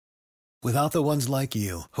Without the ones like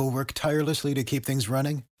you, who work tirelessly to keep things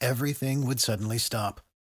running, everything would suddenly stop.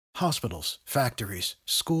 Hospitals, factories,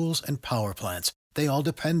 schools, and power plants, they all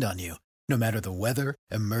depend on you. No matter the weather,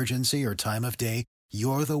 emergency, or time of day,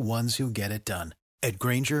 you're the ones who get it done. At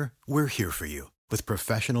Grainger, we're here for you with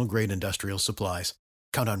professional-grade industrial supplies.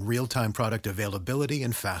 Count on real-time product availability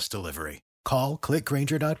and fast delivery. Call, click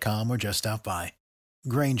Grainger.com, or just stop by.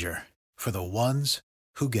 Grainger, for the ones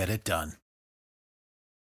who get it done.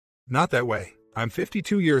 Not that way. I'm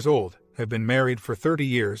 52 years old, have been married for 30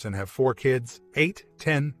 years and have 4 kids, 8,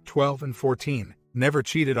 10, 12 and 14. Never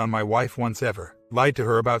cheated on my wife once ever. Lied to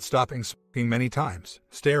her about stopping smoking many times.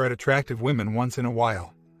 Stare at attractive women once in a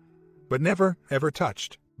while. But never, ever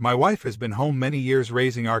touched. My wife has been home many years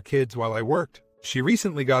raising our kids while I worked. She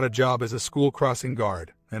recently got a job as a school crossing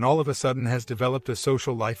guard, and all of a sudden has developed a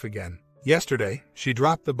social life again. Yesterday, she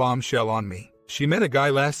dropped the bombshell on me. She met a guy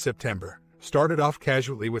last September. Started off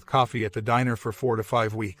casually with coffee at the diner for 4 to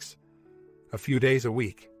 5 weeks. A few days a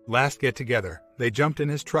week. Last get-together, they jumped in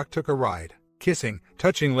his truck, took a ride. Kissing,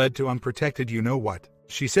 touching led to unprotected you-know-what.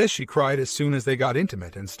 She says she cried as soon as they got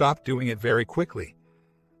intimate and stopped doing it very quickly.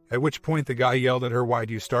 At which point the guy yelled at her, "Why'd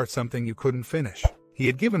you start something you couldn't finish?" He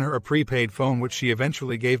had given her a prepaid phone which she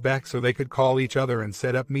eventually gave back so they could call each other and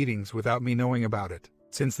set up meetings without me knowing about it.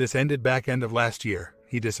 Since this ended back end of last year,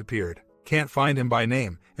 he disappeared. Can't find him by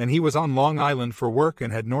name, and he was on Long Island for work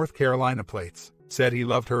and had North Carolina plates. Said he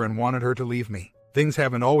loved her and wanted her to leave me. Things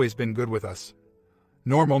haven't always been good with us.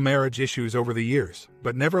 Normal marriage issues over the years,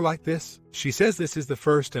 but never like this. She says this is the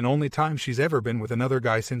first and only time she's ever been with another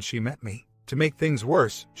guy since she met me. To make things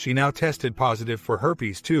worse, she now tested positive for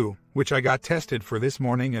herpes too, which I got tested for this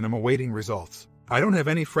morning and am awaiting results. I don't have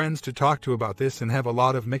any friends to talk to about this and have a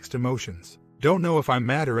lot of mixed emotions. Don't know if I'm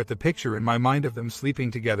madder at the picture in my mind of them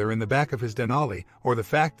sleeping together in the back of his Denali, or the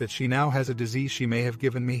fact that she now has a disease she may have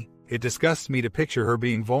given me. It disgusts me to picture her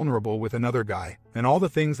being vulnerable with another guy, and all the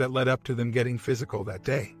things that led up to them getting physical that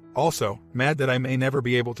day. Also, mad that I may never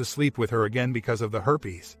be able to sleep with her again because of the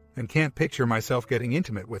herpes, and can't picture myself getting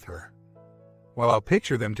intimate with her. Well, I'll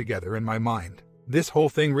picture them together in my mind. This whole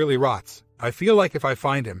thing really rots. I feel like if I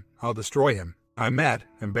find him, I'll destroy him. I'm mad,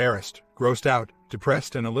 embarrassed, grossed out,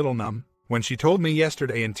 depressed and a little numb. When she told me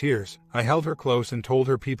yesterday in tears, I held her close and told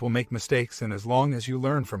her people make mistakes and as long as you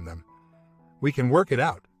learn from them, we can work it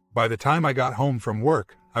out. By the time I got home from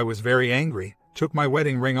work, I was very angry, took my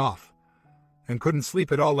wedding ring off, and couldn't sleep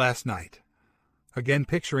at all last night. Again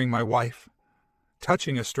picturing my wife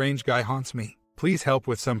touching a strange guy haunts me. Please help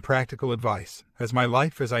with some practical advice, as my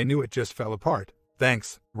life as I knew it just fell apart.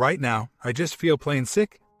 Thanks. Right now, I just feel plain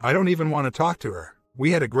sick. I don't even want to talk to her.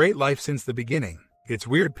 We had a great life since the beginning. It's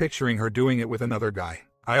weird picturing her doing it with another guy.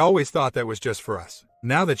 I always thought that was just for us.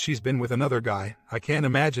 Now that she's been with another guy, I can't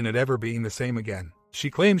imagine it ever being the same again. She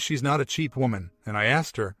claims she's not a cheap woman, and I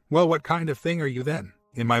asked her, well, what kind of thing are you then?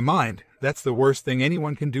 In my mind, that's the worst thing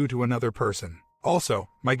anyone can do to another person. Also,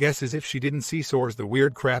 my guess is if she didn't see sores the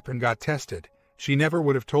weird crap and got tested, she never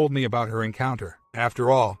would have told me about her encounter. After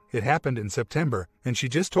all, it happened in September, and she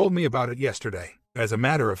just told me about it yesterday. As a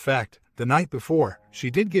matter of fact, the night before,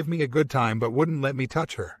 she did give me a good time but wouldn't let me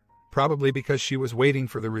touch her. Probably because she was waiting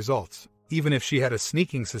for the results. Even if she had a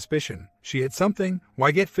sneaking suspicion she had something,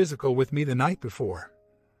 why get physical with me the night before?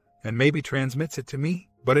 And maybe transmits it to me?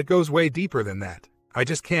 But it goes way deeper than that. I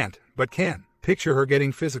just can't picture her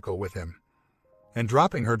getting physical with him. And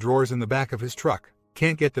dropping her drawers in the back of his truck.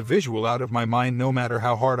 Can't get the visual out of my mind no matter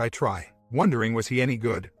how hard I try. Wondering, was he any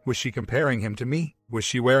good? Was she comparing him to me? Was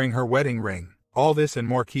she wearing her wedding ring? All this and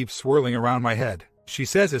more keeps swirling around my head. She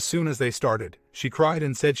says as soon as they started, she cried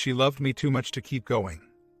and said she loved me too much to keep going.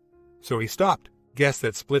 So he stopped. Guess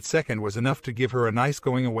that split second was enough to give her a nice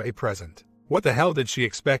going away present. What the hell did she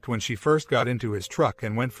expect when she first got into his truck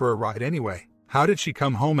and went for a ride anyway? How did she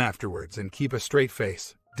come home afterwards and keep a straight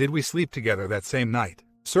face? Did we sleep together that same night?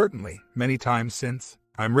 Certainly, many times since.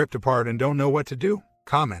 I'm ripped apart and don't know what to do.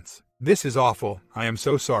 Comments. This is awful. I am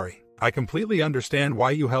so sorry. I completely understand why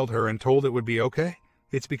you held her and told it would be okay.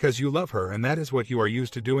 It's because you love her and that is what you are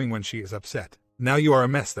used to doing when she is upset. Now you are a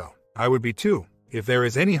mess though. I would be too. If there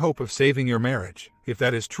is any hope of saving your marriage, if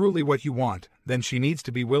that is truly what you want, then she needs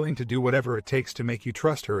to be willing to do whatever it takes to make you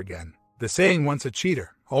trust her again. The saying once a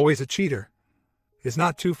cheater, always a cheater, is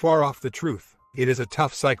not too far off the truth. It is a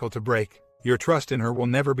tough cycle to break. Your trust in her will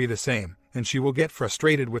never be the same, and she will get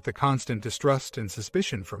frustrated with the constant distrust and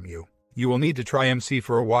suspicion from you. You will need to try MC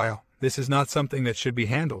for a while. This is not something that should be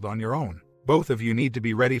handled on your own. Both of you need to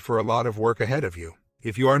be ready for a lot of work ahead of you.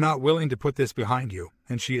 If you are not willing to put this behind you,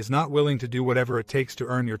 and she is not willing to do whatever it takes to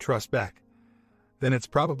earn your trust back, then it's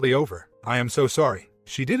probably over. I am so sorry.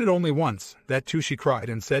 She did it only once, that too she cried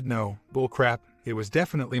and said no, bull crap, it was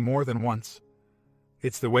definitely more than once.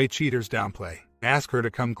 It's the way cheaters downplay. Ask her to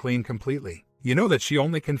come clean completely. You know that she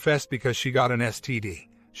only confessed because she got an STD.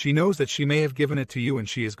 She knows that she may have given it to you and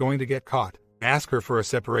she is going to get caught. Ask her for a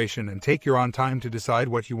separation and take your own time to decide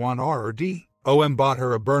what you want. R or D. OM bought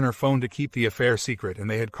her a burner phone to keep the affair secret and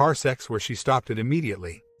they had car sex where she stopped it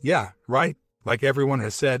immediately. Yeah, right? Like everyone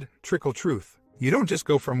has said, trickle truth. You don't just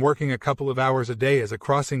go from working a couple of hours a day as a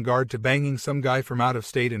crossing guard to banging some guy from out of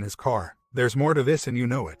state in his car. There's more to this and you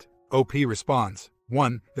know it. OP responds.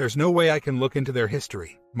 1. There's no way I can look into their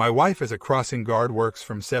history. My wife as a crossing guard works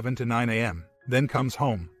from 7 to 9 a.m., then comes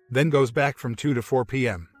home, then goes back from 2 to 4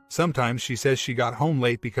 p.m. Sometimes she says she got home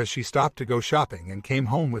late because she stopped to go shopping and came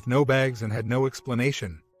home with no bags and had no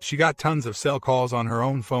explanation. She got tons of cell calls on her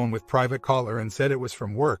own phone with private caller and said it was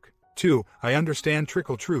from work. 2. I understand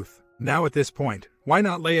trickle truth. Now at this point, why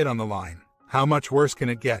not lay it on the line? How much worse can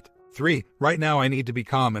it get? 3. Right now I need to be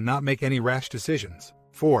calm and not make any rash decisions.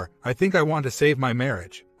 4. I think I want to save my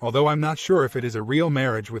marriage, although I'm not sure if it is a real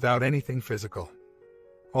marriage without anything physical.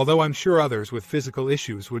 Although I'm sure others with physical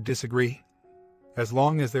issues would disagree. As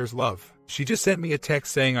long as there's love. She just sent me a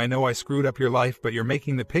text saying I know I screwed up your life but you're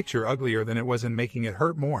making the picture uglier than it was and making it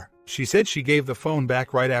hurt more. She said she gave the phone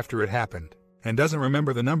back right after it happened, and doesn't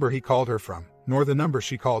remember the number he called her from, nor the number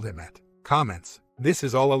she called him at. Comments. This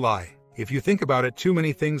is all a lie. If you think about it, too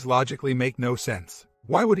many things logically make no sense.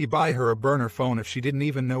 Why would he buy her a burner phone if she didn't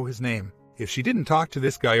even know his name? If she didn't talk to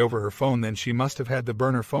this guy over her phone, then she must have had the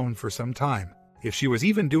burner phone for some time. If she was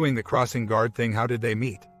even doing the crossing guard thing, how did they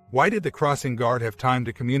meet? Why did the crossing guard have time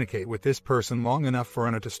to communicate with this person long enough for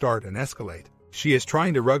Anna to start and escalate? She is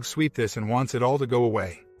trying to rug sweep this and wants it all to go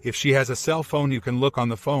away. If she has a cell phone, you can look on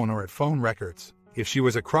the phone or at phone records. If she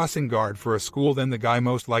was a crossing guard for a school, then the guy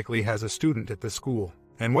most likely has a student at the school.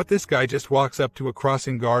 And what, this guy just walks up to a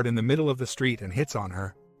crossing guard in the middle of the street and hits on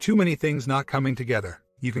her? Too many things not coming together.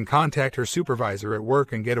 You can contact her supervisor at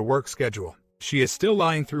work and get a work schedule. She is still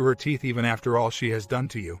lying through her teeth even after all she has done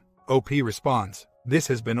to you. OP responds. This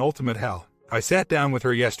has been ultimate hell. I sat down with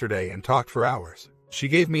her yesterday and talked for hours. She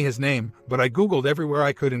gave me his name, but I googled everywhere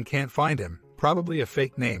I could and can't find him. Probably a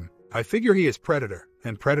fake name. I figure he is predator,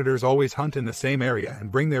 and predators always hunt in the same area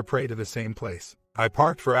and bring their prey to the same place. I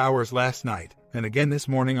parked for hours last night, and again this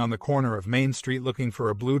morning on the corner of Main Street looking for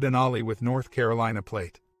a blue Denali with North Carolina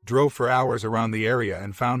plate. Drove for hours around the area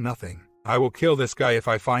and found nothing. I will kill this guy if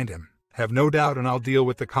I find him. Have no doubt, and I'll deal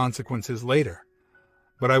with the consequences later.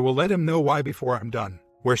 But I will let him know why before I'm done.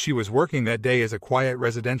 Where she was working that day is a quiet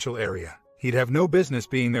residential area. He'd have no business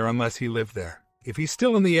being there unless he lived there. If he's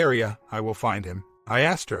still in the area, I will find him. I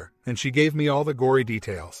asked her, and she gave me all the gory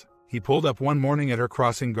details. He pulled up one morning at her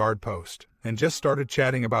crossing guard post, and just started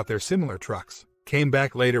chatting about their similar trucks. Came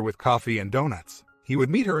back later with coffee and donuts. He would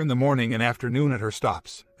meet her in the morning and afternoon at her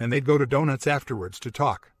stops, and they'd go to donuts afterwards to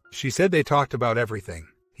talk. She said they talked about everything.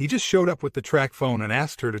 He just showed up with the track phone and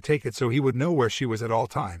asked her to take it so he would know where she was at all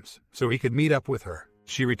times, so he could meet up with her.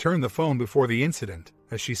 She returned the phone before the incident,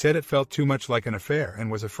 as she said it felt too much like an affair and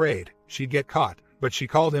was afraid she'd get caught, but she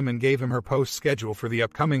called him and gave him her post schedule for the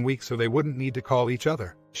upcoming week so they wouldn't need to call each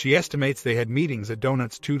other. She estimates they had meetings at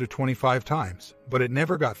donuts 2 to 25 times, but it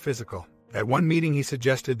never got physical. At one meeting he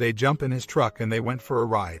suggested they jump in his truck and they went for a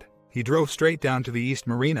ride. He drove straight down to the East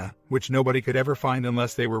Marina, which nobody could ever find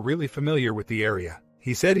unless they were really familiar with the area.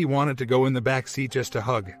 He said he wanted to go in the back seat just to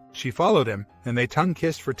hug. She followed him, and they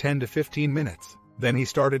tongue-kissed for 10 to 15 minutes. Then he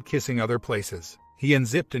started kissing other places. He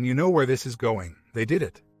unzipped, and you know where this is going. They did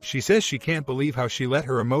it. She says she can't believe how she let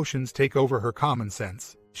her emotions take over her common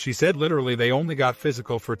sense. She said literally they only got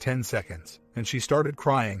physical for 10 seconds, and she started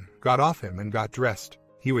crying, got off him and got dressed.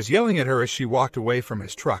 He was yelling at her as she walked away from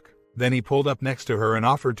his truck. Then he pulled up next to her and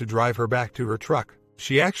offered to drive her back to her truck.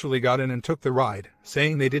 She actually got in and took the ride,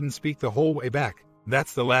 saying they didn't speak the whole way back.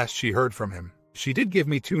 That's the last she heard from him. She did give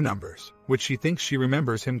me 2 numbers, which she thinks she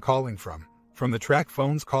remembers him calling from the track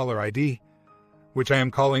phone's caller ID, which I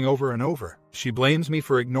am calling over and over. She blames me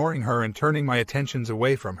for ignoring her and turning my attentions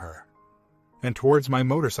away from her and towards my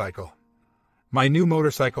motorcycle, my new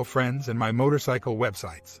motorcycle friends, and my motorcycle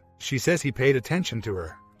websites. She says he paid attention to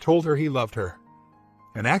her, told her he loved her,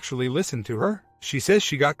 and actually listened to her. She says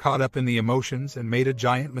she got caught up in the emotions and made a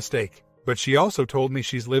giant mistake. But she also told me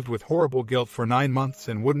she's lived with horrible guilt for 9 months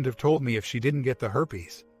and wouldn't have told me if she didn't get the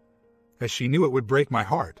herpes, as she knew it would break my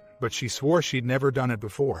heart, but she swore she'd never done it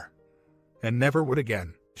before, and never would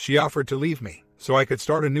again. She offered to leave me, so I could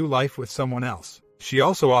start a new life with someone else. She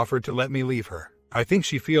also offered to let me leave her. I think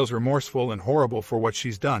she feels remorseful and horrible for what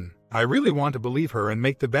she's done. I really want to believe her and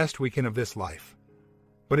make the best we can of this life.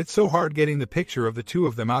 But it's so hard getting the picture of the 2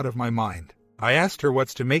 of them out of my mind. I asked her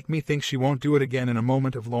what's to make me think she won't do it again in a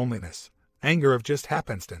moment of loneliness, anger of just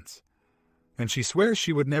happenstance. And she swears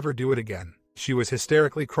she would never do it again. She was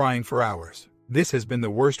hysterically crying for hours. This has been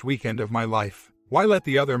the worst weekend of my life. Why let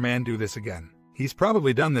the other man do this again? He's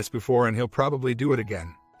probably done this before and he'll probably do it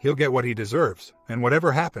again. He'll get what he deserves, and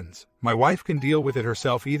whatever happens, my wife can deal with it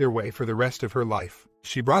herself either way for the rest of her life.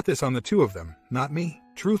 She brought this on the two of them, not me.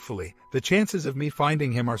 Truthfully, the chances of me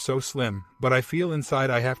finding him are so slim, but I feel inside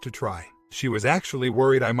I have to try. She was actually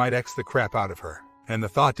worried I might X the crap out of her, and the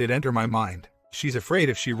thought did enter my mind. She's afraid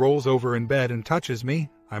if she rolls over in bed and touches me,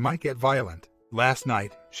 I might get violent. Last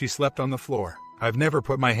night, she slept on the floor. I've never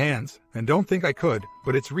put my hands, and don't think I could,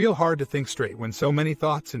 but it's real hard to think straight when so many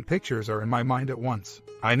thoughts and pictures are in my mind at once.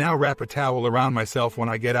 I now wrap a towel around myself when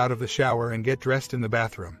I get out of the shower and get dressed in the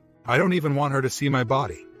bathroom. I don't even want her to see my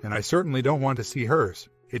body, and I certainly don't want to see hers.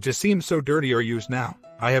 It just seems so dirty or used now.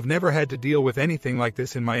 I have never had to deal with anything like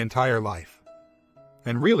this in my entire life.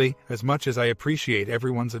 And really, as much as I appreciate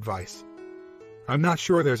everyone's advice, I'm not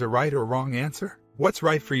sure there's a right or wrong answer. What's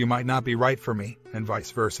right for you might not be right for me, and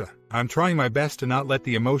vice versa. I'm trying my best to not let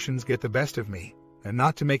the emotions get the best of me, and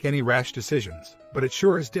not to make any rash decisions, but it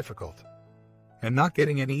sure is difficult. And not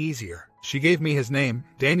getting any easier. She gave me his name,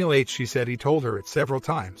 Daniel H. She said he told her it several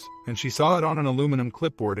times, and she saw it on an aluminum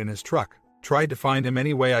clipboard in his truck. Tried to find him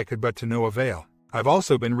any way I could, but to no avail. I've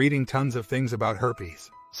also been reading tons of things about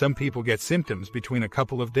herpes. Some people get symptoms between a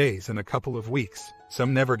couple of days and a couple of weeks.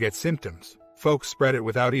 Some never get symptoms. Folks spread it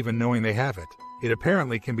without even knowing they have it. It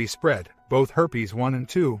apparently can be spread, both herpes 1 and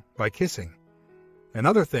 2, by kissing and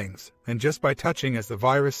other things, and just by touching as the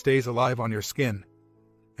virus stays alive on your skin.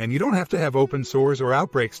 And you don't have to have open sores or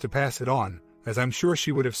outbreaks to pass it on, as I'm sure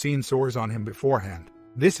she would have seen sores on him beforehand.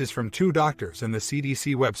 This is from 2 doctors and the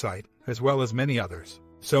CDC website, as well as many others.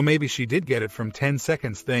 So maybe she did get it from 10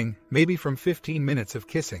 seconds thing, maybe from 15 minutes of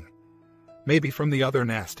kissing. Maybe from the other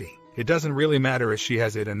nasty. It doesn't really matter as she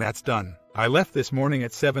has it and that's done. I left this morning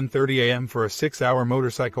at 7:30 a.m. for a 6-hour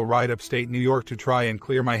motorcycle ride upstate New York to try and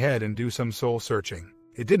clear my head and do some soul searching.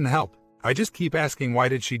 It didn't help. I just keep asking, why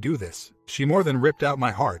did she do this? She more than ripped out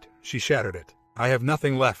my heart. She shattered it. I have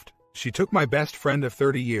nothing left. She took my best friend of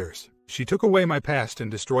 30 years. She took away my past and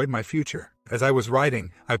destroyed my future. As I was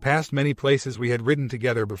riding, I passed many places we had ridden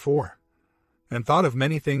together before, and thought of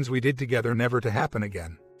many things we did together never to happen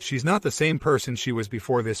again. She's not the same person she was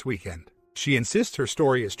before this weekend. She insists her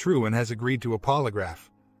story is true and has agreed to a polygraph.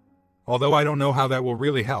 Although I don't know how that will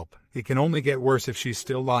really help. It can only get worse if she's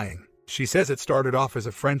still lying. She says it started off as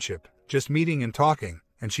a friendship, just meeting and talking,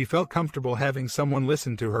 and she felt comfortable having someone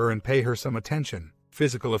listen to her and pay her some attention.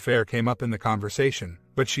 Physical affair came up in the conversation,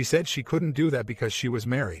 but she said she couldn't do that because she was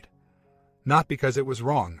married. Not because it was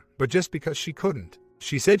wrong, but just because she couldn't.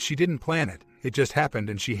 She said she didn't plan it, it just happened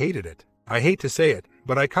and she hated it. I hate to say it,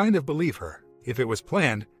 but I kind of believe her. If it was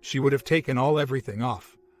planned, she would have taken everything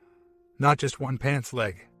off. Not just one pants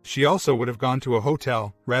leg. She also would have gone to a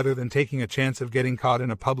hotel, rather than taking a chance of getting caught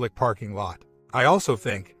in a public parking lot. I also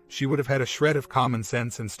think she would have had a shred of common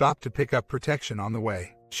sense and stopped to pick up protection on the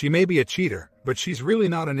way. She may be a cheater, but she's really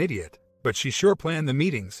not an idiot. But she sure planned the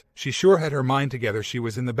meetings, she sure had her mind together, she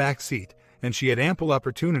was in the back seat, and she had ample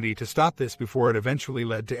opportunity to stop this before it eventually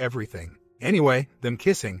led to everything. Anyway, them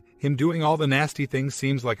kissing, him doing all the nasty things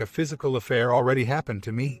seems like a physical affair already happened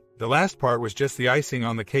to me. The last part was just the icing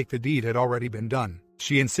on the cake, the deed had already been done.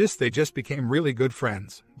 She insists they just became really good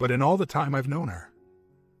friends, but in all the time I've known her,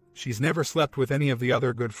 she's never slept with any of the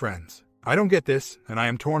other good friends. I don't get this, and I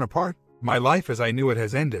am torn apart. My life as I knew it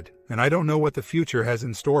has ended, and I don't know what the future has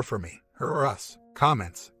in store for me, her or us.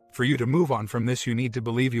 Comments. For you to move on from this, you need to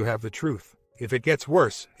believe you have the truth. If it gets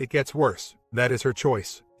worse, it gets worse. That is her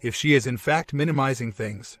choice. If she is in fact minimizing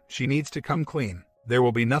things, she needs to come clean. There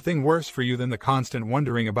will be nothing worse for you than the constant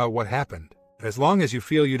wondering about what happened. As long as you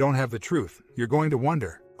feel you don't have the truth, you're going to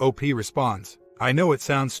wonder. OP responds, I know it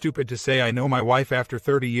sounds stupid to say I know my wife after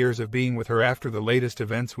 30 years of being with her after the latest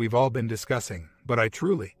events we've all been discussing, but I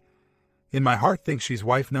truly, in my heart, think she's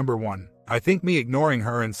wife number one. I think me ignoring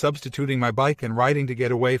her and substituting my bike and riding to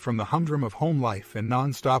get away from the humdrum of home life and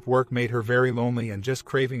non-stop work made her very lonely and just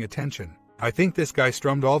craving attention. I think this guy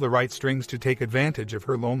strummed all the right strings to take advantage of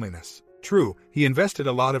her loneliness. True, he invested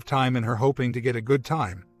a lot of time in her hoping to get a good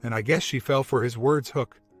time, and I guess she fell for his words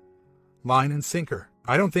hook, line and sinker.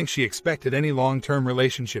 I don't think she expected any long-term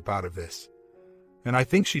relationship out of this. And I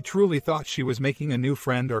think she truly thought she was making a new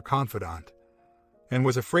friend or confidant, and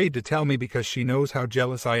was afraid to tell me because she knows how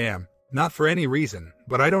jealous I am. Not for any reason,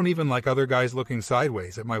 but I don't even like other guys looking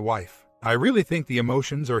sideways at my wife. I really think the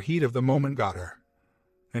emotions or heat of the moment got her.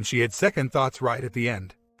 And she had second thoughts right at the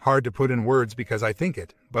end. Hard to put in words because I think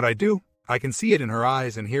it, but I do. I can see it in her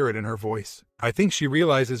eyes and hear it in her voice. I think she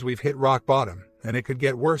realizes we've hit rock bottom, and it could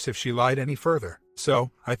get worse if she lied any further.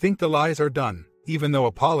 So, I think the lies are done. Even though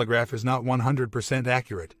a polygraph is not 100%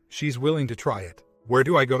 accurate, she's willing to try it. Where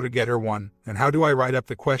do I go to get her one, and how do I write up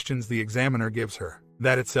the questions the examiner gives her?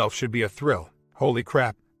 That itself should be a thrill. Holy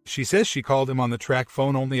crap. She says she called him on the track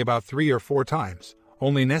phone only about 3 or 4 times,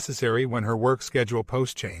 only necessary when her work schedule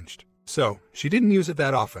post-changed. So, she didn't use it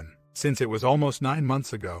that often. Since it was almost 9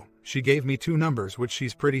 months ago, she gave me 2 numbers which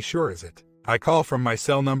she's pretty sure is it. I call from my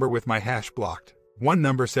cell number with my hash blocked. One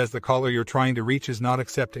number says the caller you're trying to reach is not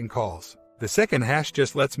accepting calls. The second hash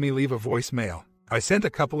just lets me leave a voicemail. I sent a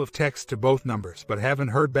couple of texts to both numbers but haven't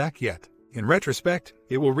heard back yet. In retrospect,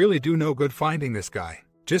 it will really do no good finding this guy.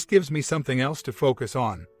 Just gives me something else to focus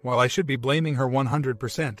on, while I should be blaming her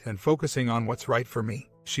 100% and focusing on what's right for me.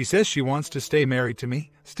 She says she wants to stay married to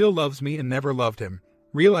me, still loves me and never loved him,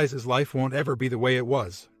 realizes life won't ever be the way it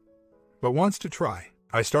was, but wants to try.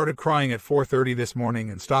 I started crying at 4:30 this morning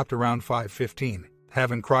and stopped around 5:15.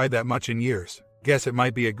 Haven't cried that much in years. Guess it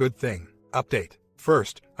might be a good thing. Update.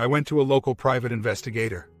 First, I went to a local private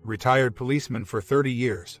investigator, retired policeman for 30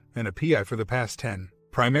 years, and a PI for the past 10,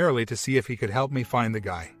 primarily to see if he could help me find the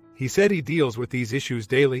guy. He said he deals with these issues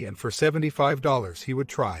daily and for $75 he would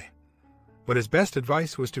try. But his best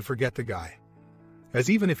advice was to forget the guy, as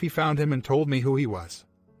even if he found him and told me who he was,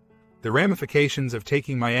 the ramifications of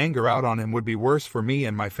taking my anger out on him would be worse for me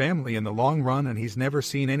and my family in the long run, and he's never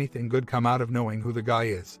seen anything good come out of knowing who the guy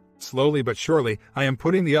is. Slowly but surely, I am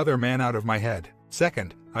putting the other man out of my head.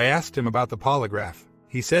 Second, I asked him about the polygraph.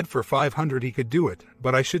 He said for $500 he could do it,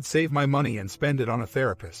 but I should save my money and spend it on a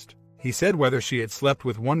therapist. He said whether she had slept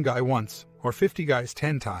with one guy once, or 50 guys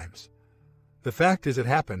 10 times. The fact is it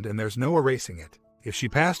happened and there's no erasing it. If she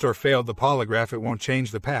passed or failed the polygraph, it won't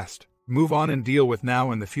change the past. Move on and deal with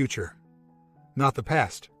now and the future, not the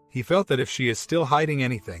past. He felt that if she is still hiding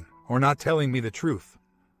anything, or not telling me the truth,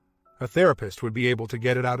 a therapist would be able to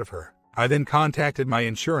get it out of her. I then contacted my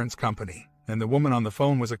insurance company, and the woman on the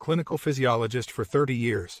phone was a clinical physiologist for 30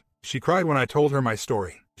 years. She cried when I told her my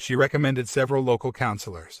story. She recommended several local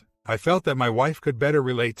counselors I felt that my wife could better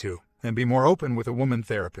relate to, and be more open with a woman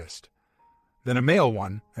therapist than a male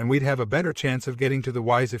one, and we'd have a better chance of getting to the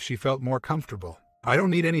whys if she felt more comfortable. I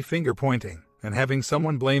don't need any finger pointing, and having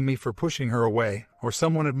someone blame me for pushing her away, or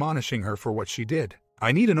someone admonishing her for what she did.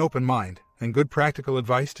 I need an open mind, and good practical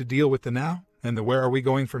advice to deal with the now, and the where are we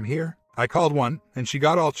going from here. I called one, and she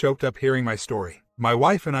got all choked up hearing my story. My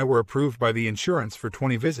wife and I were approved by the insurance for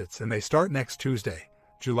 20 visits, and they start next Tuesday,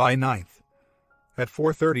 July 9th, at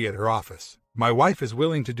 4:30 at her office. My wife is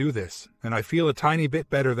willing to do this, and I feel a tiny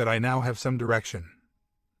bit better that I now have some direction.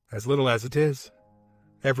 As little as it is,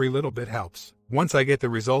 every little bit helps. Once I get the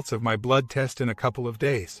results of my blood test in a couple of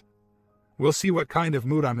days, we'll see what kind of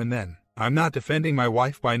mood I'm in then. I'm not defending my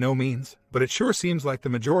wife by no means, but it sure seems like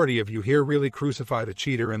the majority of you here really crucified a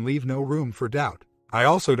cheater and leave no room for doubt. I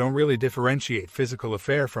also don't really differentiate physical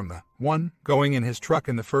affair from the 1. Going in his truck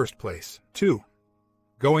in the first place, 2.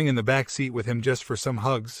 Going in the back seat with him just for some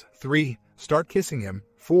hugs, 3. Start kissing him,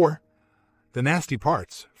 4. The nasty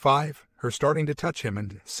parts, 5. Her starting to touch him,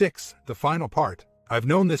 and 6. The final part. I've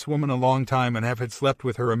known this woman a long time and have had slept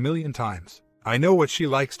with her a million times. I know what she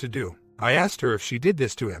likes to do. I asked her if she did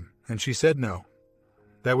this to him, and she said no.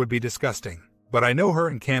 That would be disgusting. But I know her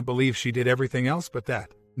and can't believe she did everything else but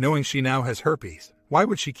that. Knowing she now has herpes, why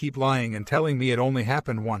would she keep lying and telling me it only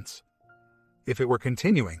happened once? If it were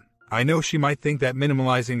continuing, I know she might think that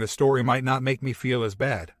minimalizing the story might not make me feel as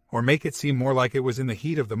bad, or make it seem more like it was in the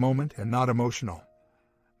heat of the moment and not emotional.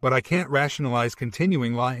 But I can't rationalize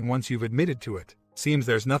continuing lying once you've admitted to it. Seems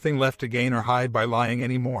there's nothing left to gain or hide by lying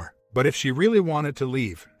anymore. But if she really wanted to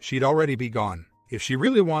leave, she'd already be gone. If she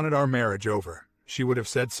really wanted our marriage over, she would have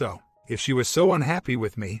said so. If she was so unhappy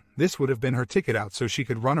with me, this would have been her ticket out so she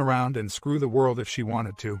could run around and screw the world if she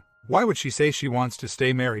wanted to. Why would she say she wants to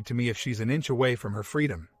stay married to me if she's an inch away from her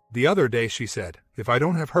freedom? The other day she said, if I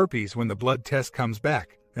don't have herpes when the blood test comes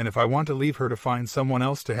back, and if I want to leave her to find someone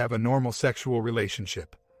else to have a normal sexual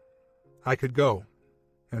relationship, I could go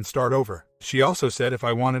and start over. She also said if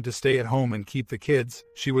I wanted to stay at home and keep the kids,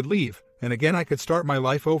 she would leave, and again I could start my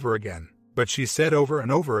life over again. But she said over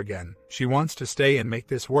and over again, she wants to stay and make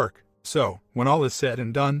this work. So, when all is said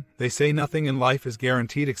and done, they say nothing in life is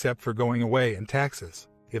guaranteed except for going away and taxes.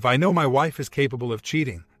 If I know my wife is capable of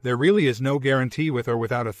cheating, there really is no guarantee with or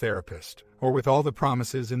without a therapist, or with all the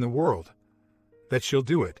promises in the world, that she'll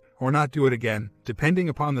do it, or not do it again, depending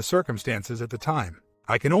upon the circumstances at the time.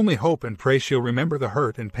 I can only hope and pray she'll remember the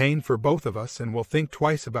hurt and pain for both of us and will think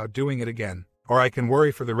twice about doing it again. Or I can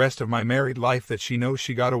worry for the rest of my married life that she knows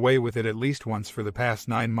she got away with it at least once for the past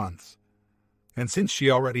 9 months. And since she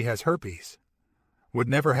already has herpes, would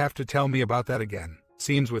never have to tell me about that again.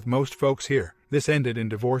 Seems with most folks here, this ended in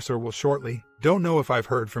divorce or will shortly. Don't know if I've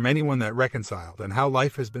heard from anyone that reconciled and how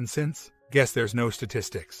life has been since. Guess there's no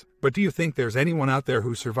statistics. But do you think there's anyone out there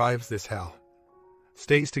who survives this hell,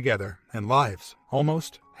 stays together, and lives,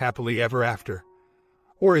 almost, happily ever after?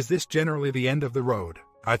 Or is this generally the end of the road?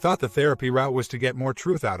 I thought the therapy route was to get more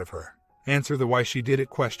truth out of her, answer the why she did it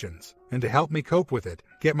questions, and to help me cope with it,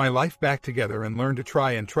 get my life back together and learn to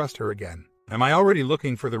try and trust her again. Am I already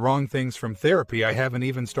looking for the wrong things from therapy? I haven't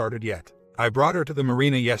even started yet. I brought her to the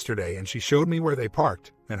marina yesterday and she showed me where they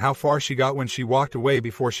parked, and how far she got when she walked away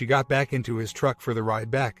before she got back into his truck for the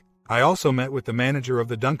ride back. I also met with the manager of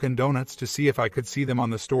the Dunkin' Donuts to see if I could see them on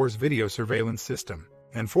the store's video surveillance system.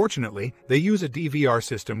 And fortunately, they use a DVR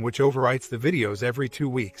system which overwrites the videos every 2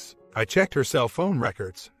 weeks. I checked her cell phone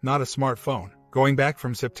records, not a smartphone, going back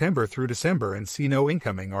from September through December, and see no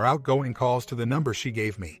incoming or outgoing calls to the number she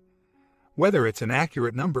gave me. Whether it's an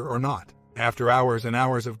accurate number or not, after hours and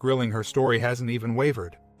hours of grilling, her story hasn't even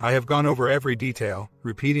wavered. I have gone over every detail,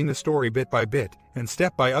 repeating the story bit by bit, and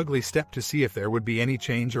step by ugly step to see if there would be any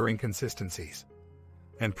change or inconsistencies.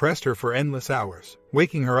 And pressed her for endless hours,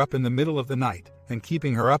 waking her up in the middle of the night, and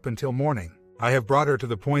keeping her up until morning. I have brought her to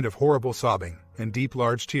the point of horrible sobbing, and deep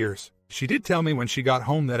large tears. She did tell me when she got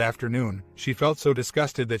home that afternoon, she felt so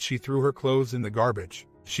disgusted that she threw her clothes in the garbage.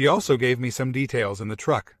 She also gave me some details in the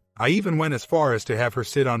truck. I even went as far as to have her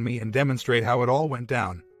sit on me and demonstrate how it all went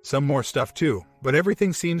down. Some more stuff too, but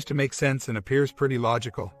everything seems to make sense and appears pretty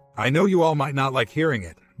logical. I know you all might not like hearing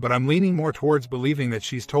it, but I'm leaning more towards believing that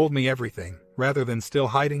she's told me everything, rather than still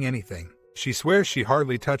hiding anything. She swears she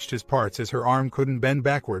hardly touched his parts as her arm couldn't bend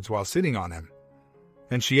backwards while sitting on him.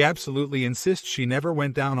 And she absolutely insists she never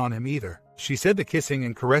went down on him either. She said the kissing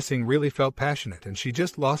and caressing really felt passionate and she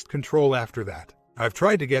just lost control after that. I've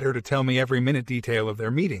tried to get her to tell me every minute detail of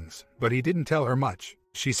their meetings, but he didn't tell her much.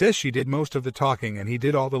 She says she did most of the talking and he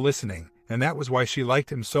did all the listening, and that was why she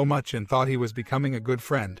liked him so much and thought he was becoming a good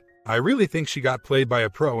friend. I really think she got played by a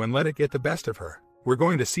pro and let it get the best of her. We're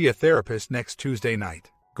going to see a therapist next Tuesday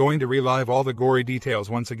night. Going to relive all the gory details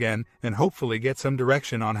once again and hopefully get some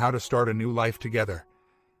direction on how to start a new life together.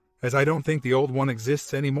 As I don't think the old one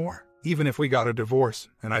exists anymore. Even if we got a divorce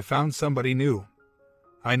and I found somebody new,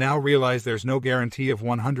 I now realize there's no guarantee of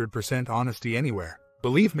 100% honesty anywhere.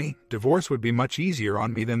 Believe me, divorce would be much easier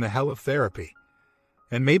on me than the hell of therapy.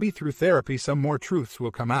 And maybe through therapy some more truths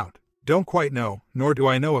will come out. Don't quite know, nor do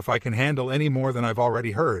I know if I can handle any more than I've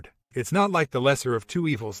already heard. It's not like the lesser of two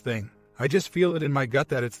evils thing. I just feel it in my gut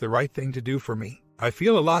that it's the right thing to do for me. I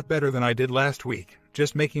feel a lot better than I did last week,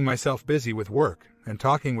 just making myself busy with work and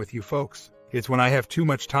talking with you folks. It's when I have too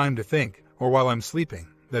much time to think, or while I'm sleeping,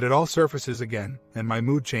 that it all surfaces again, and my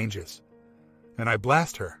mood changes. And I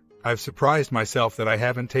blast her. I've surprised myself that I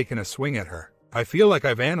haven't taken a swing at her. I feel like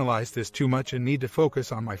I've analyzed this too much and need to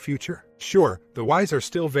focus on my future. Sure, the whys are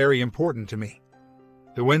still very important to me.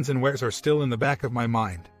 The whens and wheres are still in the back of my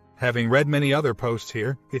mind. Having read many other posts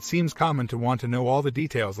here, it seems common to want to know all the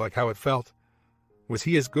details, like how it felt. Was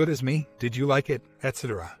he as good as me? Did you like it?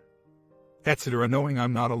 Etc. Etc. Knowing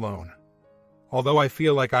I'm not alone. Although I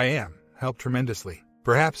feel like I am, helped tremendously.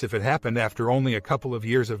 Perhaps if it happened after only a couple of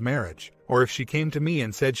years of marriage, or if she came to me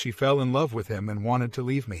and said she fell in love with him and wanted to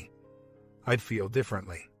leave me, I'd feel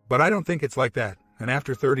differently. But I don't think it's like that, and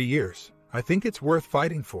after 30 years, I think it's worth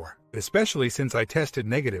fighting for, especially since I tested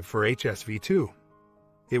negative for HSV too.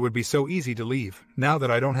 It would be so easy to leave, now that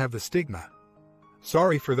I don't have the stigma.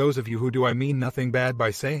 Sorry for those of you who do. I mean nothing bad by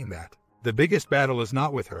saying that. The biggest battle is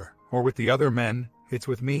not with her, or with the other men, it's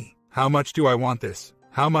with me. How much do I want this?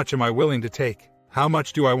 How much am I willing to take? How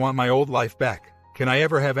much do I want my old life back? Can I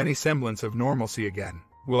ever have any semblance of normalcy again?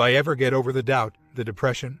 Will I ever get over the doubt, the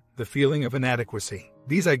depression, the feeling of inadequacy?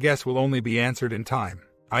 These I guess will only be answered in time.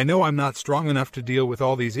 I know I'm not strong enough to deal with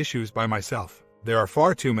all these issues by myself. There are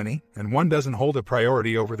far too many, and one doesn't hold a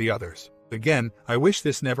priority over the others. Again, I wish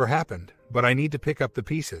this never happened, but I need to pick up the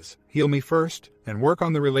pieces, heal me first, and work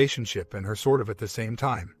on the relationship and her sort of at the same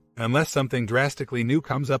time. Unless something drastically new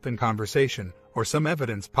comes up in conversation, or some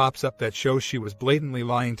evidence pops up that shows she was blatantly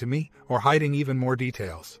lying to me, or hiding even more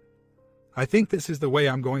details. I think this is the way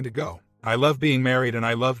I'm going to go. I love being married and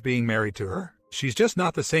I love being married to her. She's just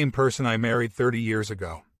not the same person I married 30 years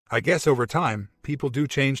ago. I guess over time, people do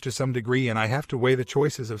change to some degree and I have to weigh the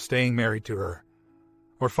choices of staying married to her,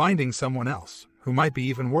 or finding someone else, who might be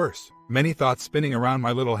even worse. Many thoughts spinning around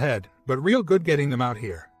my little head, but real good getting them out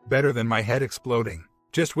here. Better than my head exploding.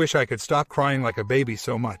 Just wish I could stop crying like a baby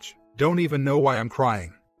so much. Don't even know why I'm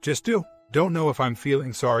crying. Just do. Don't know if I'm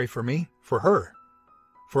feeling sorry for me, for her,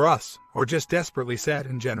 for us, or just desperately sad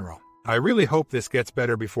in general. I really hope this gets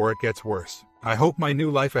better before it gets worse. I hope my new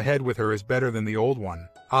life ahead with her is better than the old one.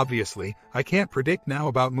 Obviously, I can't predict now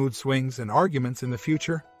about mood swings and arguments in the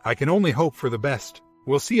future. I can only hope for the best.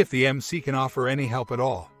 We'll see if the MC can offer any help at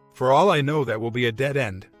all. For all I know, that will be a dead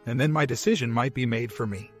end, and then my decision might be made for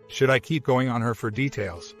me. Should I keep going on her for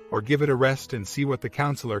details, or give it a rest and see what the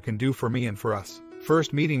counselor can do for me and for us?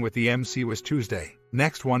 First meeting with the MC was Tuesday.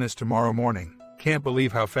 Next one is tomorrow morning. Can't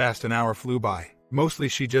believe how fast an hour flew by. Mostly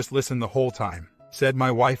she just listened the whole time. Said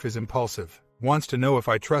my wife is impulsive. Wants to know if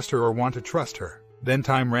I trust her or want to trust her. Then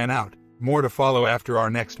time ran out. More to follow after our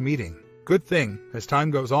next meeting. Good thing, as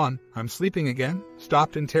time goes on, I'm sleeping again.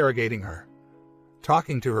 Stopped interrogating her.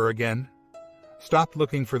 Talking to her again. Stopped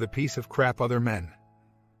looking for the piece of crap other men.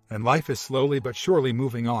 And life is slowly but surely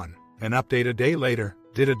moving on. An update a day later.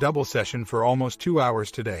 Did a double session for almost 2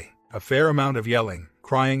 hours today. A fair amount of yelling,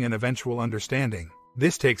 crying and eventual understanding.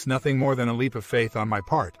 This takes nothing more than a leap of faith on my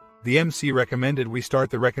part. The MC recommended we start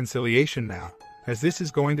the reconciliation now, as this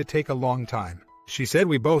is going to take a long time. She said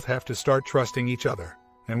we both have to start trusting each other,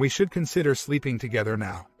 and we should consider sleeping together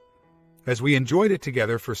now, as we enjoyed it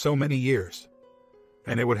together for so many years.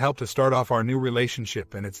 And it would help to start off our new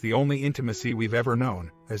relationship, and it's the only intimacy we've ever known,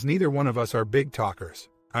 as neither one of us are big talkers.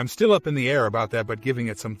 I'm still up in the air about that, but giving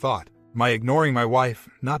it some thought. My ignoring my wife,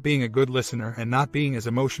 not being a good listener, and not being as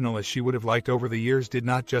emotional as she would have liked over the years did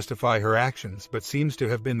not justify her actions, but seems to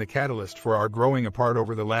have been the catalyst for our growing apart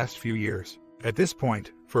over the last few years. At this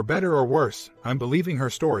point, for better or worse, I'm believing her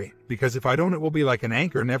story, because if I don't, it will be like an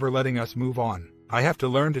anchor never letting us move on. I have to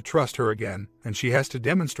learn to trust her again, and she has to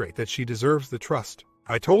demonstrate that she deserves the trust.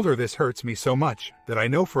 I told her this hurts me so much, that I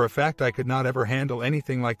know for a fact I could not ever handle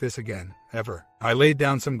anything like this again, ever. I laid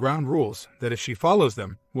down some ground rules, that if she follows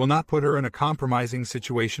them, will not put her in a compromising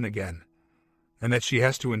situation again. And that she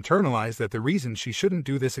has to internalize that the reason she shouldn't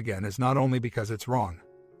do this again is not only because it's wrong,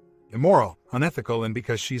 immoral, unethical, and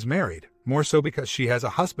because she's married, more so because she has a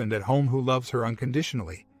husband at home who loves her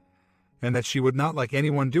unconditionally, and that she would not like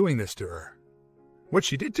anyone doing this to her. What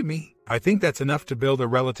she did to me, I think that's enough to build a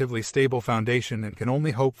relatively stable foundation, and can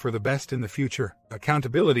only hope for the best in the future.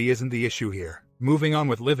 Accountability isn't the issue here. Moving on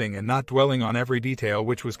with living and not dwelling on every detail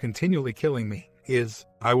which was continually killing me is.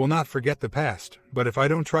 I will not forget the past, but if I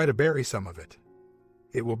don't try to bury some of it,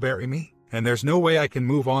 it will bury me. And there's no way I can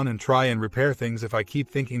move on and try and repair things if I keep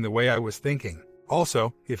thinking the way I was thinking.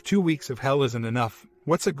 Also, if 2 weeks of hell isn't enough,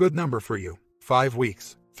 what's a good number for you? 5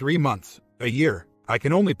 weeks, 3 months, a year? I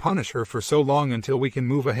can only punish her for so long until we can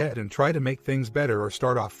move ahead and try to make things better or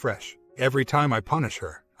start off fresh. Every time I punish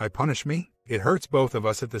her, I punish me. It hurts both of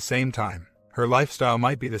us at the same time. Her lifestyle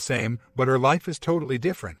might be the same, but her life is totally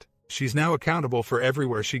different. She's now accountable for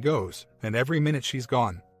everywhere she goes, and every minute she's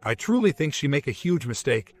gone. I truly think she make a huge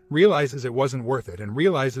mistake, realizes it wasn't worth it, and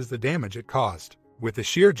realizes the damage it caused. With the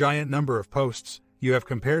sheer giant number of posts you have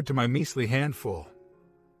compared to my measly handful,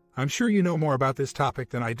 I'm sure you know more about this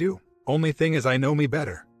topic than I do. Only thing is, I know me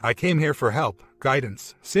better. I came here for help,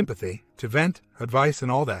 guidance, sympathy, to vent, advice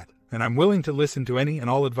and all that, and I'm willing to listen to any and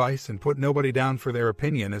all advice and put nobody down for their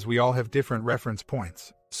opinion, as we all have different reference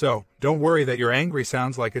points. So, don't worry that your angry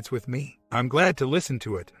sounds like it's with me. I'm glad to listen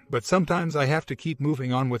to it, but sometimes I have to keep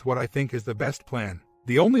moving on with what I think is the best plan.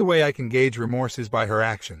 The only way I can gauge remorse is by her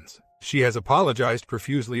actions. She has apologized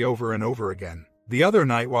profusely over and over again. The other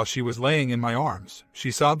night while she was laying in my arms, she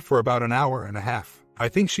sobbed for about an hour and a half. I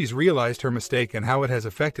think she's realized her mistake and how it has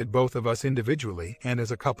affected both of us individually and as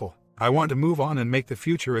a couple. I want to move on and make the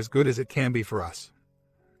future as good as it can be for us,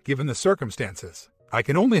 given the circumstances. I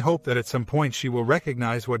can only hope that at some point she will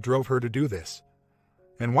recognize what drove her to do this,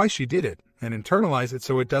 and why she did it, and internalize it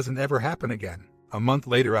so it doesn't ever happen again. A month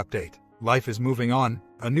later update. Life is moving on.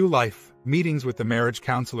 A new life. Meetings with the marriage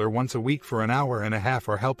counselor once a week for an hour and a half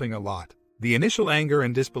are helping a lot. The initial anger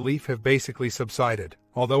and disbelief have basically subsided,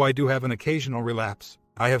 although I do have an occasional relapse.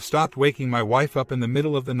 I have stopped waking my wife up in the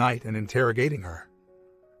middle of the night and interrogating her,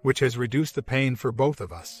 which has reduced the pain for both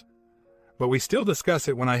of us. But we still discuss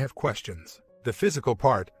it when I have questions. The physical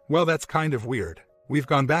part, well, that's kind of weird. We've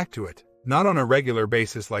gone back to it, not on a regular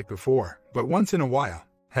basis like before, but once in a while.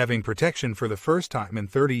 Having protection for the first time in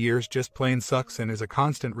 30 years just plain sucks and is a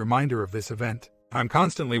constant reminder of this event. I'm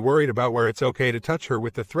constantly worried about where it's okay to touch her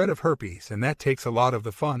with the threat of herpes, and that takes a lot of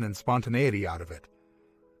the fun and spontaneity out of it,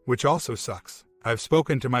 which also sucks. I've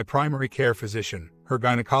spoken to my primary care physician, her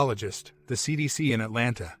gynecologist, the CDC in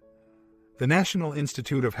Atlanta, the National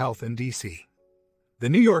Institute of Health in DC, the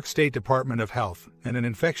New York State Department of Health, and an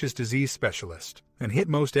infectious disease specialist, and hit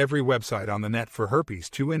most every website on the net for herpes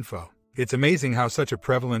 2 info. It's amazing how such a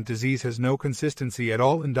prevalent disease has no consistency at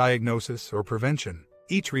all in diagnosis or prevention.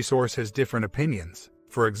 Each resource has different opinions.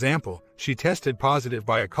 For example, she tested positive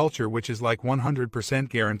by a culture which is like 100%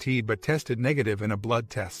 guaranteed but tested negative in a blood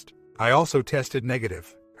test. I also tested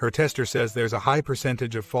negative. Her tester says there's a high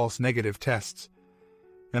percentage of false negative tests.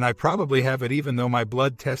 And I probably have it even though my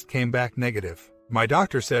blood test came back negative. My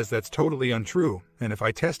doctor says that's totally untrue, and if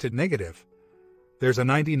I tested negative, there's a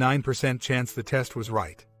 99% chance the test was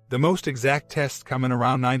right. The most exact tests come in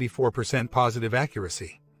around 94% positive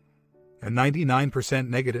accuracy and 99%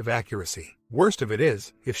 negative accuracy. Worst of it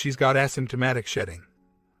is, if she's got asymptomatic shedding.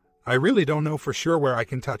 I really don't know for sure where I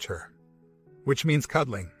can touch her. Which means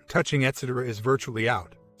cuddling, touching, etc. is virtually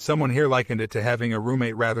out. Someone here likened it to having a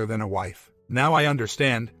roommate rather than a wife. Now I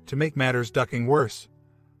understand, to make matters ducking worse,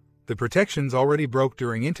 the protections already broke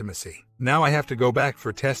during intimacy. Now I have to go back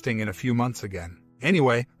for testing in a few months again.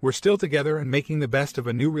 Anyway, we're still together and making the best of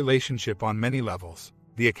a new relationship on many levels.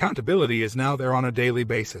 The accountability is now there on a daily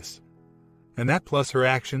basis. And that plus her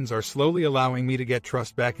actions are slowly allowing me to get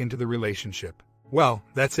trust back into the relationship. Well,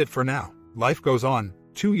 that's it for now. Life goes on,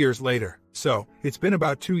 2 years later. So, it's been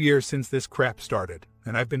about 2 years since this crap started,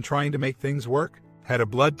 and I've been trying to make things work. Had a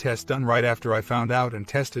blood test done right after I found out and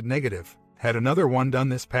tested negative. Had another one done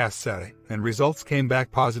this past Saturday, and results came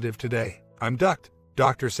back positive today. I'm ducked.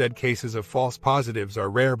 Doctor said cases of false positives are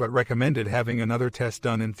rare but recommended having another test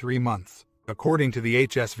done in 3 months. According to the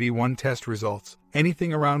HSV-1 test results,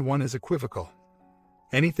 anything around 1 is equivocal.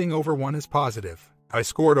 Anything over 1 is positive. I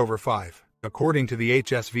scored over 5. According to the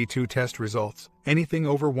HSV-2 test results, anything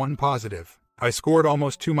over 1 positive. I scored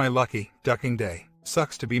almost 2 my lucky, ducking day.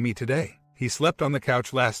 Sucks to be me today. He slept on the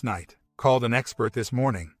couch last night. Called an expert this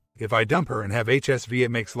morning. If I dump her and have HSV, it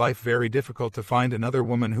makes life very difficult to find another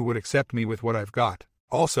woman who would accept me with what I've got.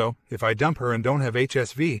 Also, if I dump her and don't have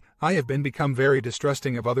HSV, I have become very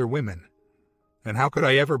distrusting of other women. And how could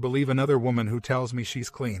I ever believe another woman who tells me she's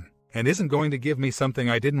clean and isn't going to give me something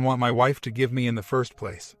I didn't want my wife to give me in the first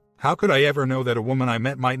place? How could I ever know that a woman I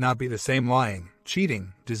met might not be the same lying,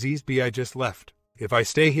 cheating, diseased bee I just left? If I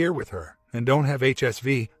stay here with her and don't have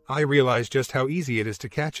HSV, I realize just how easy it is to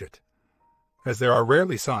catch it. As there are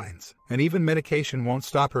rarely signs, and even medication won't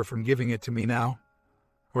stop her from giving it to me now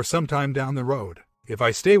or sometime down the road. If I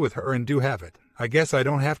stay with her and do have it, I guess I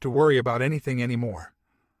don't have to worry about anything anymore,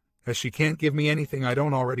 as she can't give me anything I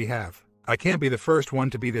don't already have. I can't be the first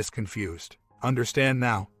one to be this confused. Understand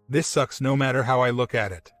now, this sucks no matter how I look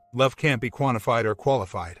at it. Love can't be quantified or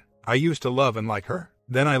qualified. I used to love and like her,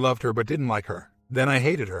 then I loved her but didn't like her, then I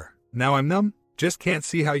hated her. Now I'm numb. Just can't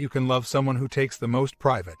see how you can love someone who takes the most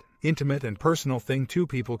private, intimate and personal thing two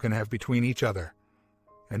people can have between each other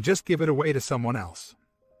and just give it away to someone else.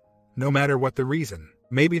 No matter what the reason.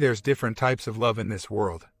 Maybe there's different types of love in this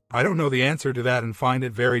world. I don't know the answer to that and find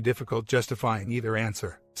it very difficult justifying either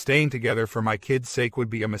answer. Staying together for my kids' sake would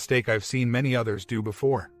be a mistake I've seen many others do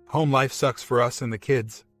before. Home life sucks for us and the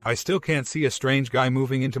kids. I still can't see a strange guy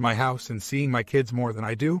moving into my house and seeing my kids more than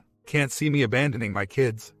I do. Can't see me abandoning my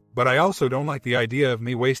kids. But I also don't like the idea of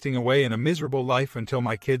me wasting away in a miserable life until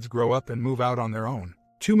my kids grow up and move out on their own.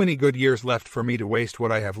 Too many good years left for me to waste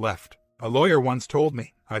what I have left. A lawyer once told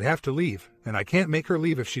me I'd have to leave, and I can't make her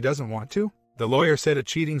leave if she doesn't want to. The lawyer said a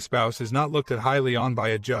cheating spouse is not looked at highly on by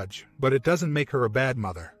a judge, but it doesn't make her a bad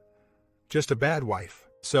mother. Just a bad wife.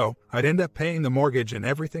 So, I'd end up paying the mortgage and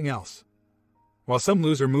everything else, while some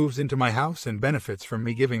loser moves into my house and benefits from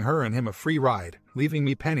me giving her and him a free ride, leaving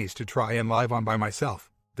me pennies to try and live on by myself.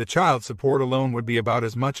 The child support alone would be about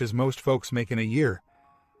as much as most folks make in a year,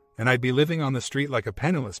 and I'd be living on the street like a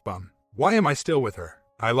penniless bum. Why am I still with her?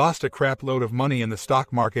 I lost a crap load of money in the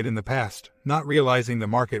stock market in the past, not realizing the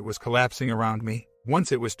market was collapsing around me.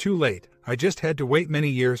 Once it was too late, I just had to wait many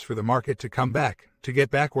years for the market to come back, to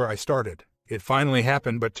get back where I started. It finally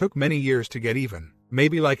happened but took many years to get even.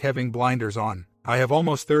 Maybe like having blinders on. I have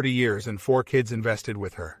almost 30 years and 4 kids invested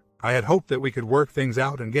with her. I had hoped that we could work things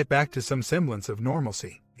out and get back to some semblance of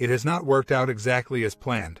normalcy. It has not worked out exactly as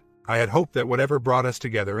planned. I had hoped that whatever brought us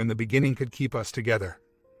together in the beginning could keep us together.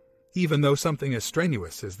 Even though something as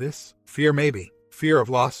strenuous as this, fear maybe, fear of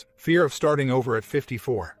loss, fear of starting over at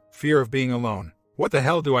 54, fear of being alone. What the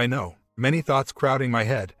hell do I know? Many thoughts crowding my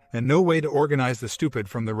head, and no way to organize the stupid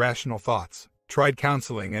from the rational thoughts. Tried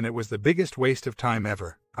counseling and it was the biggest waste of time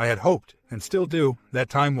ever. I had hoped, and still do, that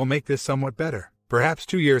time will make this somewhat better. Perhaps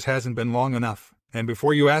 2 years hasn't been long enough, and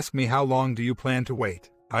before you ask me how long do you plan to wait,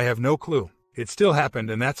 I have no clue. It still happened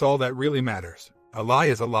and that's all that really matters. A lie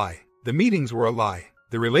is a lie. The meetings were a lie.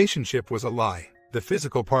 The relationship was a lie. The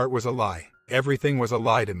physical part was a lie. Everything was a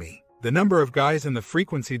lie to me. The number of guys and the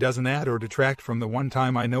frequency doesn't add or detract from the one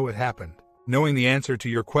time I know it happened. Knowing the answer to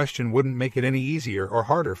your question wouldn't make it any easier or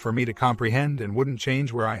harder for me to comprehend and wouldn't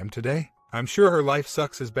change where I am today. I'm sure her life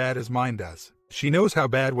sucks as bad as mine does. She knows how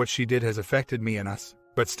bad what she did has affected me and us,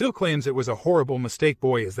 but still claims it was a horrible mistake.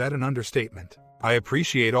 Boy, is that an understatement. I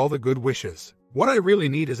appreciate all the good wishes. What I really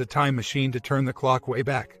need is a time machine to turn the clock way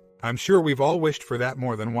back. I'm sure we've all wished for that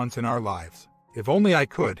more than once in our lives. If only I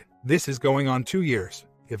could. This is going on 2 years.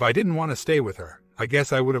 If I didn't want to stay with her, I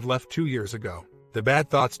guess I would have left 2 years ago. The bad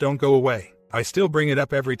thoughts don't go away. I still bring it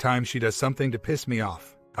up every time she does something to piss me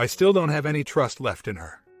off. I still don't have any trust left in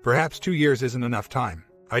her. Perhaps 2 years isn't enough time.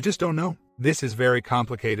 I just don't know. This is very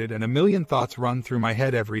complicated and a million thoughts run through my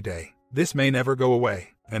head every day. This may never go away.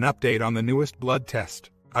 An update on the newest blood test.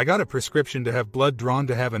 I got a prescription to have blood drawn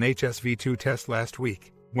to have an HSV2 test last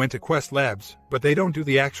week. Went to Quest Labs, but they don't do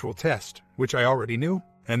the actual test, which I already knew,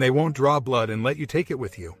 and they won't draw blood and let you take it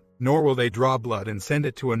with you. Nor will they draw blood and send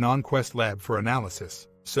it to a non-Quest lab for analysis.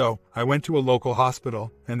 So, I went to a local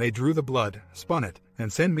hospital, and they drew the blood, spun it,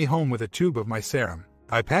 and sent me home with a tube of my serum.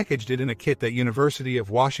 I packaged it in a kit that University of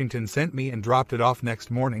Washington sent me and dropped it off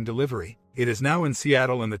next morning delivery. It is now in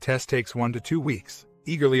Seattle and the test takes 1 to 2 weeks.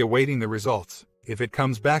 Eagerly awaiting the results. If it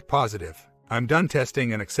comes back positive, I'm done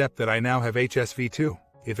testing and accept that I now have HSV2.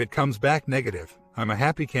 If it comes back negative, I'm a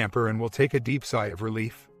happy camper and will take a deep sigh of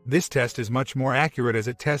relief. This test is much more accurate as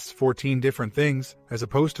it tests 14 different things, as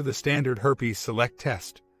opposed to the standard herpes select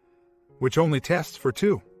test, which only tests for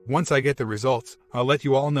 2. Once I get the results, I'll let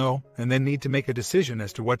you all know, and then need to make a decision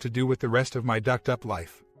as to what to do with the rest of my ducked-up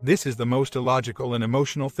life. This is the most illogical and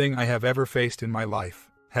emotional thing I have ever faced in my life.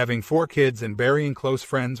 Having 4 kids and burying close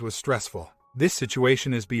friends was stressful. This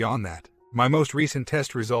situation is beyond that. My most recent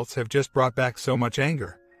test results have just brought back so much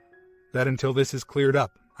anger that until this is cleared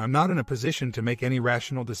up, I'm not in a position to make any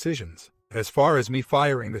rational decisions. As far as me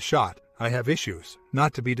firing the shot, I have issues,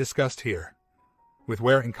 not to be discussed here, with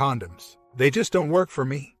wearing condoms. They just don't work for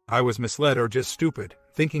me. I was misled or just stupid,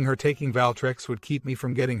 thinking her taking Valtrex would keep me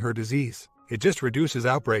from getting her disease. It just reduces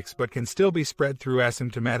outbreaks but can still be spread through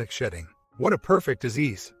asymptomatic shedding. What a perfect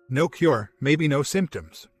disease. No cure, maybe no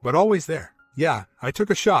symptoms, but always there. Yeah, I took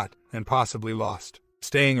a shot, and possibly lost.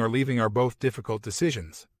 Staying or leaving are both difficult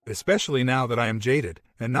decisions, especially now that I am jaded,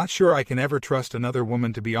 and not sure I can ever trust another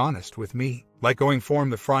woman to be honest with me. Like going from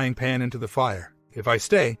the frying pan into the fire. If I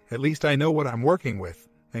stay, at least I know what I'm working with,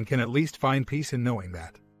 and can at least find peace in knowing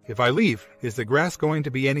that. If I leave, is the grass going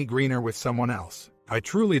to be any greener with someone else? I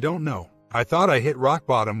truly don't know. I thought I hit rock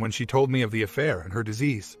bottom when she told me of the affair and her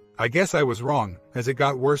disease. I guess I was wrong, as it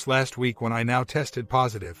got worse last week when I now tested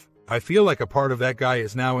positive. I feel like a part of that guy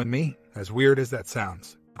is now in me, as weird as that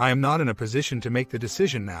sounds. I am not in a position to make the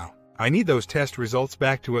decision now. I need those test results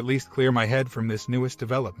back to at least clear my head from this newest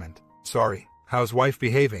development. Sorry. How's wife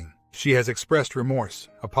behaving? She has expressed remorse,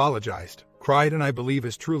 apologized, cried, and I believe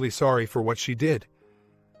is truly sorry for what she did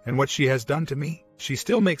and what she has done to me. She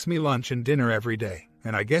still makes me lunch and dinner every day,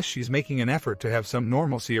 and I guess she's making an effort to have some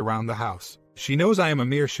normalcy around the house. She knows I am a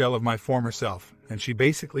mere shell of my former self, and she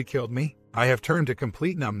basically killed me. I have turned to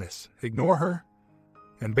complete numbness, ignore her,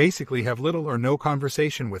 and basically have little or no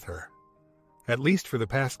conversation with her. At least for the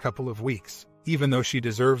past couple of weeks. Even though she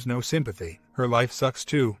deserves no sympathy, her life sucks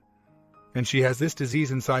too. And she has this disease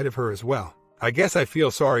inside of her as well. I guess I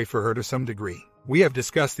feel sorry for her to some degree. We have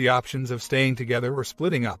discussed the options of staying together or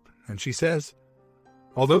splitting up, and she says,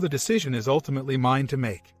 although the decision is ultimately mine to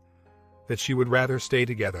make, that she would rather stay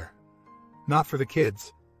together. Not for the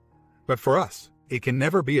kids, but for us. It can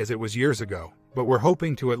never be as it was years ago, but we're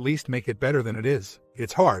hoping to at least make it better than it is.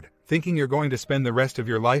 It's hard, thinking you're going to spend the rest of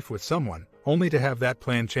your life with someone, only to have that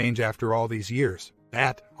plan change after all these years.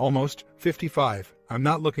 At almost 55, I'm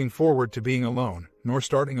not looking forward to being alone, nor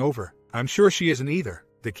starting over. I'm sure she isn't either.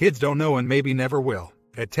 The kids don't know and maybe never will.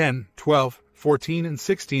 At 10, 12, 14 and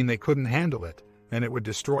 16 they couldn't handle it, and it would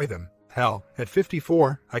destroy them. Hell, at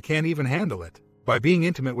 54, I can't even handle it. By being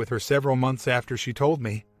intimate with her several months after she told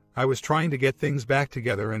me, I was trying to get things back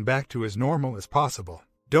together and back to as normal as possible.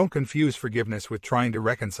 Don't confuse forgiveness with trying to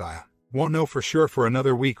reconcile. Won't know for sure for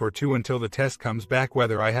another week or 2 until the test comes back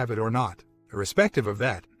whether I have it or not. Irrespective of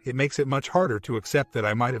that, it makes it much harder to accept that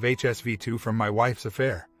I might have HSV2 from my wife's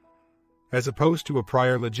affair, as opposed to a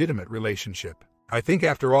prior legitimate relationship. I think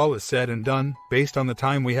after all is said and done, based on the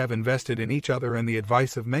time we have invested in each other and the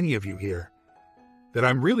advice of many of you here, that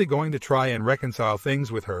I'm really going to try and reconcile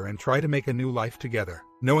things with her and try to make a new life together.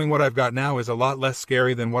 Knowing what I've got now is a lot less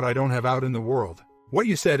scary than what I don't have out in the world. What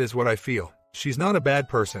you said is what I feel. She's not a bad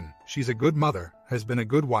person, she's a good mother, has been a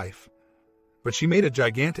good wife. But she made a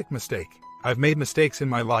gigantic mistake. I've made mistakes in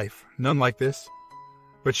my life, none like this.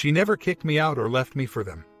 But she never kicked me out or left me for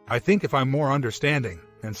them. I think if I'm more understanding,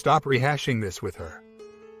 and stop rehashing this with her,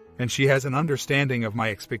 and she has an understanding of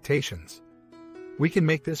my expectations, we can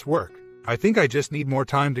make this work. I think I just need more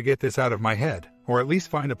time to get this out of my head. or at least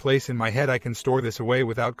find a place in my head I can store this away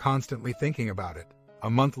without constantly thinking about it. A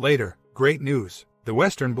month later, great news. The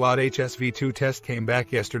Western blot HSV2 test came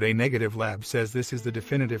back yesterday. Negative. Lab says this is the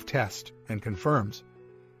definitive test and confirms,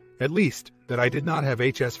 at least, that I did not have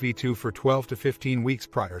HSV2 for 12 to 15 weeks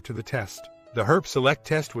prior to the test. The herpes select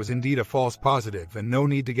test was indeed a false positive and no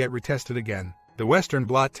need to get retested again. The Western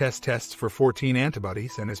blot test tests for 14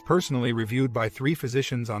 antibodies and is personally reviewed by 3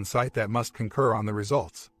 physicians on site that must concur on the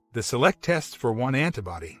results. The select tests for 1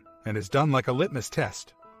 antibody and is done like a litmus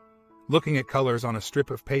test, looking at colors on a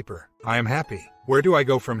strip of paper. I am happy. Where do I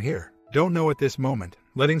go from here? Don't know at this moment.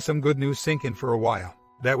 Letting some good news sink in for a while.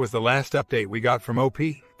 That was the last update we got from OP.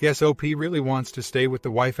 Guess OP really wants to stay with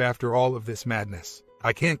the wife after all of this madness.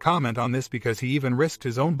 I can't comment on this because he even risked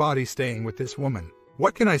his own body staying with this woman.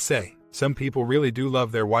 What can I say? Some people really do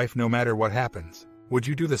love their wife no matter what happens. Would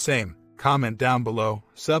you do the same? Comment down below,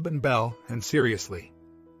 sub and bell, and seriously,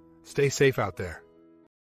 stay safe out there.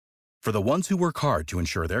 For the ones who work hard to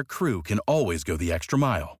ensure their crew can always go the extra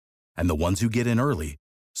mile, and the ones who get in early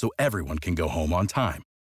so everyone can go home on time,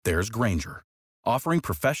 there's Grainger, offering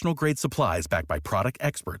professional-grade supplies backed by product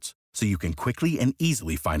experts so you can quickly and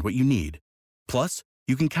easily find what you need. Plus,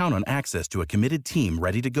 you can count on access to a committed team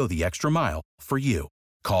ready to go the extra mile for you.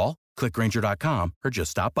 Call, click Grainger.com, or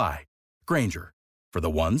just stop by. Grainger, for the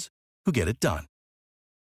ones who get it done.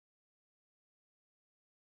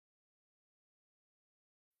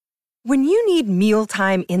 When you need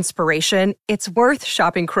mealtime inspiration, it's worth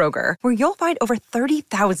shopping Kroger, where you'll find over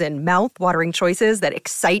 30,000 mouth-watering choices that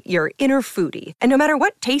excite your inner foodie. And no matter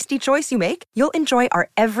what tasty choice you make, you'll enjoy our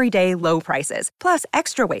everyday low prices, plus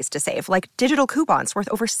extra ways to save, like digital coupons worth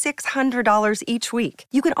over $600 each week.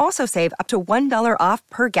 You can also save up to $1 off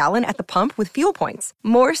per gallon at the pump with fuel points.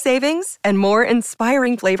 More savings and more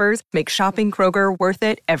inspiring flavors make shopping Kroger worth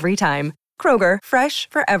it every time. Kroger, fresh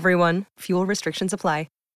for everyone. Fuel restrictions apply.